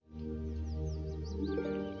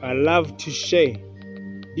I love to share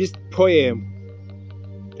this poem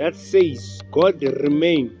that says, God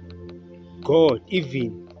remain God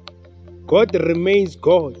even. God remains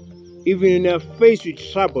God even when you are faced with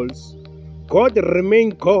troubles. God remain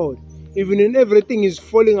God even when everything is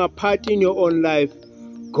falling apart in your own life.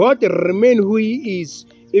 God remain who He is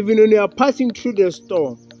even when you are passing through the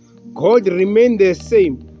storm. God remain the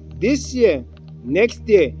same this year, next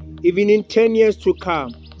year, even in 10 years to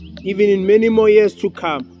come, even in many more years to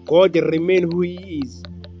come. God remain who He is.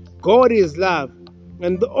 God is love,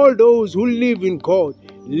 and all those who live in God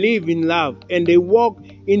live in love, and they walk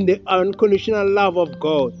in the unconditional love of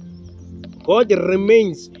God. God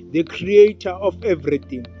remains the creator of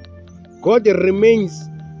everything. God remains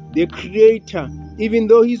the creator, even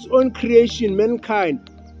though His own creation, mankind,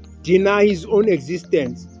 deny His own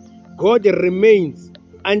existence. God remains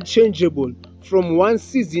unchangeable from one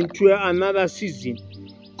season to another season.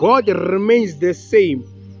 God remains the same.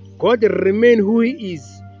 God remains who He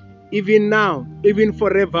is, even now, even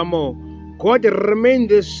forevermore. God remains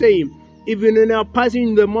the same, even when we are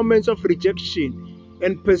passing the moments of rejection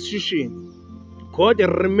and persecution. God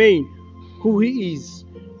remains who He is.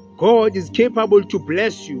 God is capable to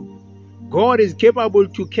bless you. God is capable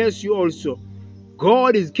to curse you also.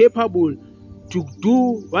 God is capable to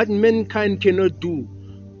do what mankind cannot do.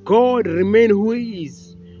 God remain who He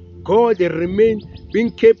is. God remain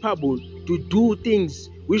being capable to do things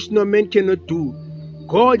which no man cannot do.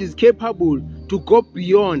 God is capable to go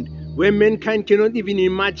beyond where mankind cannot even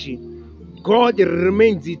imagine. God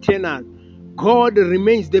remains eternal. God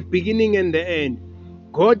remains the beginning and the end.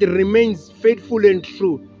 God remains faithful and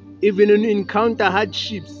true, even when you encounter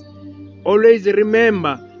hardships. Always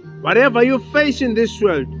remember, whatever you face in this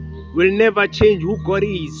world will never change who God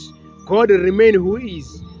is. God remain who He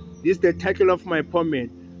is. This is the title of my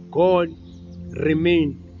poem. God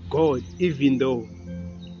remain God, even though.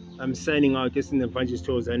 I'm signing out. This is the Evangelist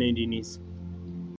Ozane Denise.